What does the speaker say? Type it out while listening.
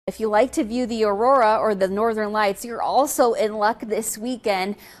If you like to view the aurora or the northern lights, you're also in luck this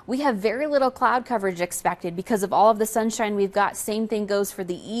weekend. We have very little cloud coverage expected because of all of the sunshine we've got. Same thing goes for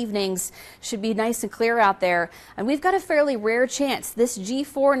the evenings. Should be nice and clear out there. And we've got a fairly rare chance. This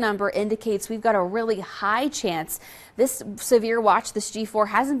G4 number indicates we've got a really high chance. This severe watch, this G4,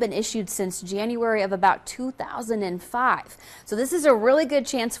 hasn't been issued since January of about 2005. So this is a really good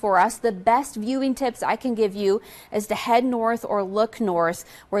chance for us. The best viewing tips I can give you is to head north or look north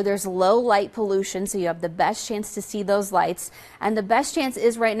where there's low light pollution, so you have the best chance to see those lights. And the best chance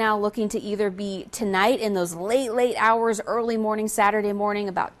is right now looking to either be tonight in those late hours, early morning, Saturday morning,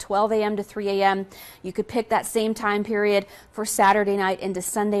 about 12 a.m. to 3 a.m. You could pick that same time period for Saturday night into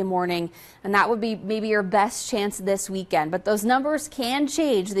Sunday morning, and that would be maybe your best chance this weekend. But those numbers can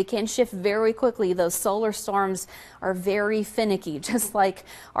change. They can shift very quickly. Those solar storms are very finicky, just like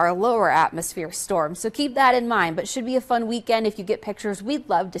our lower atmosphere storms. So keep that in mind. But should be a fun weekend. If you get pictures, we'd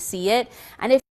love to see it. And if